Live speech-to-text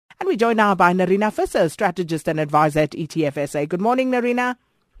we're joined now by Nerina Visser, strategist and advisor at ETFSA. Good morning, Nerina.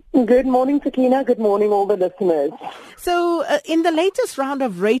 Good morning, Sakina. Good morning, all the listeners. So, in the latest round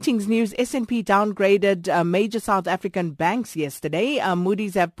of ratings news, S&P downgraded major South African banks yesterday.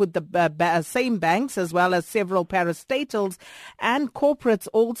 Moody's have put the same banks as well as several parastatals and corporates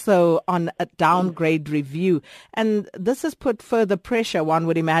also on a downgrade review. And this has put further pressure, one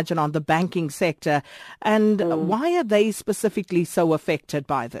would imagine, on the banking sector. And why are they specifically so affected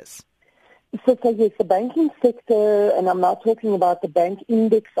by this? So yes, the banking sector, and I'm now talking about the bank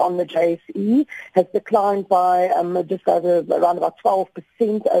index on the JSE, has declined by just over around about 12%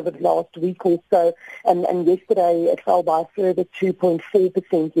 over the last week or so, and yesterday it fell by a further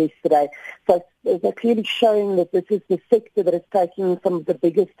 2.4% yesterday. So they're clearly showing that this is the sector that is taking some of the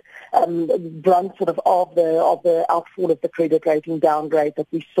biggest brunt of the outfall of the credit rating downgrade that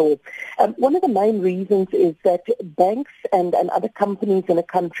we saw. One of the main reasons is that banks and other companies in a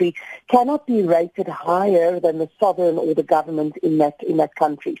country cannot be rated higher than the sovereign or the government in that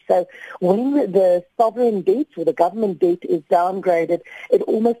country. So when the sovereign debt or the government debt is downgraded, it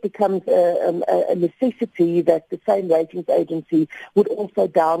almost becomes a necessity that the same ratings agency would also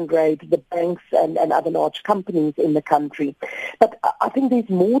downgrade the banks and other large companies in the country. But I think there's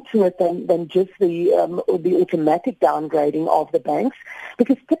more to it than just the automatic downgrading of the banks,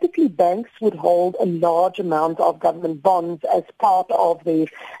 because typically banks would hold a large amount of government bonds as part of their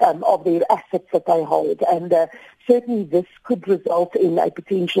assets that they hold, and certainly this could result in a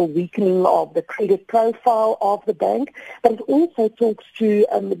potential weakening of the credit profile of the bank, but it also talks to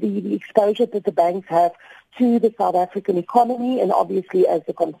the exposure that the banks have to the South African economy, and obviously as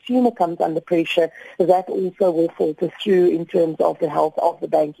the consumer comes under pressure, that also will filter through in terms of the health of the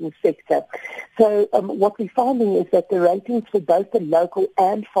banking sector. So what we're finding is that the ratings for both the local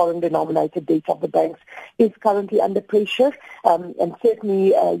and foreign denominated debt of the banks is currently under pressure, and certainly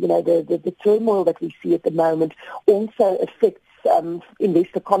the turmoil that we see at the moment also affects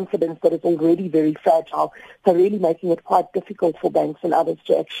investor confidence that is already very fragile, so really making it quite difficult for banks and others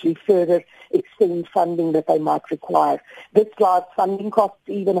to actually further extend funding that they might require. This drives funding costs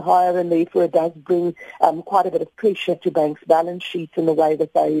even higher, and therefore it does bring quite a bit of pressure to banks' balance sheets in the way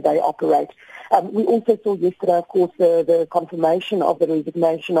that they operate. We also saw yesterday, of course, the confirmation of the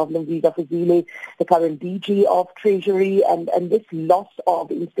resignation of Lungisa Fuzile, the current DG of Treasury, and this loss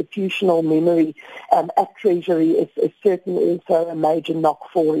of institutional memory at Treasury is certainly also a major knock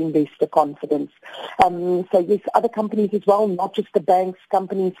for investor confidence. So yes, other companies as well, not just the banks,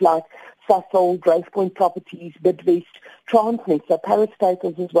 companies like Sasol, Growthpoint Properties, Bidvest, Transnet, so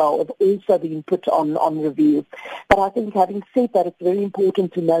parastatals as well, have also been put on review. But I think, having said that, it's very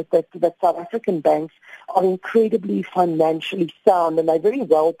important to note that South African banks are incredibly financially sound, and they're very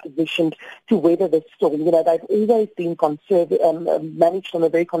well positioned to weather this storm. You know, they've always been managed on a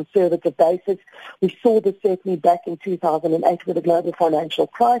very conservative basis. We saw this certainly back in 2008 with the global financial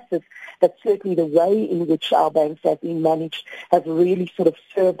crisis, that certainly the way in which our banks have been managed has really sort of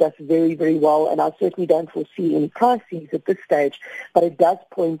served us very, very well, and I certainly don't foresee any crises at this stage, but it does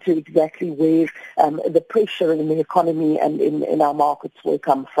point to exactly where the pressure in the economy and in our markets will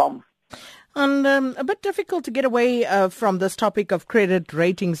come from. And a bit difficult to get away from this topic of credit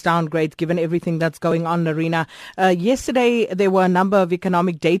ratings downgrades, given everything that's going on, Nerina. Yesterday, there were a number of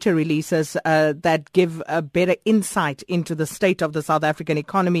economic data releases that give a better insight into the state of the South African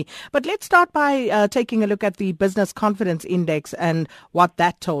economy. But let's start by taking a look at the Business Confidence Index and what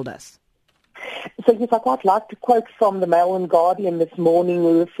that told us. So yes, I'd quite like to quote from the Mail and Guardian this morning.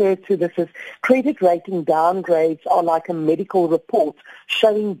 We refer to this as credit rating downgrades are like a medical report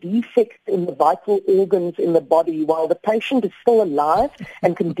showing defects in the vital organs in the body while the patient is still alive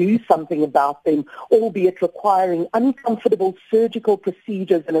and can do something about them, albeit requiring uncomfortable surgical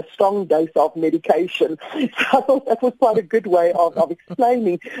procedures and a strong dose of medication. So I thought that was quite a good way of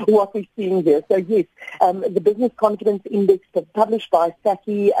explaining what we're seeing here. So yes, the Business Confidence Index published by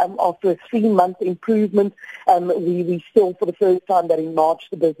SACI after a 3-month improvement, we saw for the first time that in March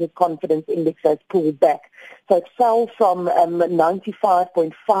the Business Confidence Index has pulled back. So it fell from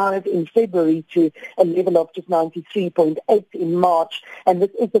 95.5 in February to a level of just 93.8 in March, and this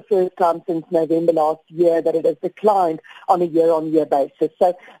is the first time since November last year that it has declined on a year-on-year basis.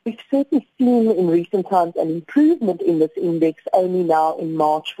 So we've certainly seen in recent times an improvement in this index, only now in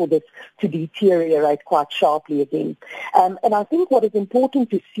March for this to deteriorate quite sharply again. And I think what is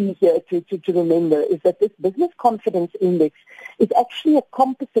important to see here, to remember, is that this Business Confidence Index is actually a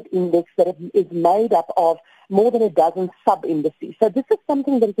composite index that is made up of more than a dozen sub-indices. So this is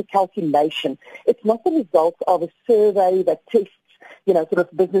something that is a calculation. It's not the result of a survey that tests sort of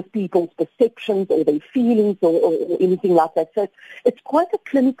business people's perceptions or their feelings or anything like that. So it's quite a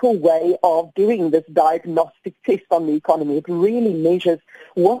clinical way of doing this diagnostic test on the economy. It really measures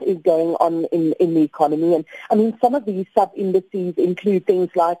what is going on in the economy. And I mean, some of these sub-indices include things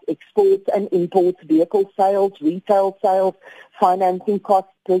like exports and imports, vehicle sales, retail sales, financing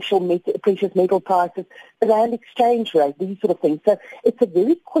costs, precious metal prices, the rand exchange rate, these sort of things. So it's a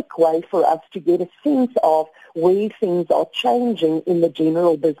very quick way for us to get a sense of where things are changing in the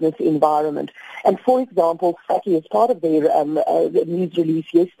general business environment. And for example, SACCI, as part of their news release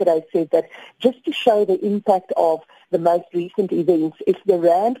yesterday, said that just to show the impact of the most recent events, if the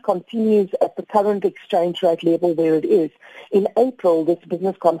rand continues at the current exchange rate level where it is, in April, this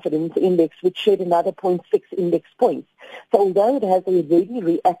business confidence index would shed another 0.6 index points. So although it has already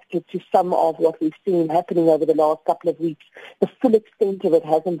reacted to some of what we've seen happening over the last couple of weeks, the full extent of it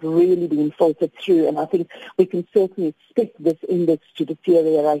hasn't really been filtered through. And I think we can certainly expect this index to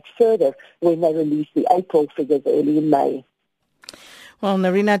deteriorate further when they release the April figures early in May. Well,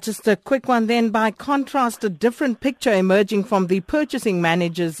 Nerina, just a quick one then. By contrast, a different picture emerging from the Purchasing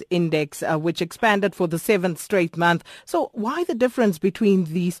Managers Index, which expanded for the 7th straight month. So why the difference between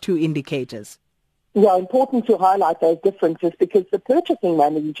these two indicators? Yeah, important to highlight those differences because the Purchasing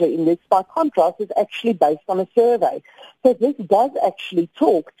Manager Index, by contrast, is actually based on a survey. So this does actually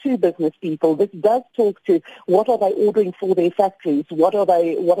talk to business people. This does talk to what are they ordering for their factories, what are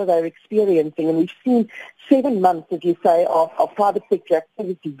they experiencing, and we've seen 7 months, as you say, of private sector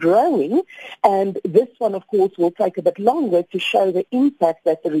activity growing, and this one, of course, will take a bit longer to show the impact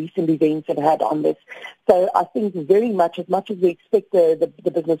that the recent events have had on this. So I think very much as we expect the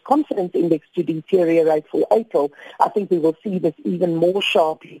Business Confidence Index to deteriorate for April, I think we will see this even more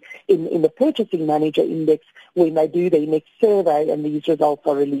sharply in the Purchasing Manager Index when they do their next survey and these results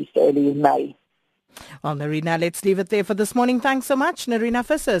are released early in May. Well, Nerina, let's leave it there for this morning. Thanks so much. Nerina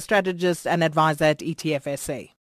Visser, strategist and advisor at ETF SA.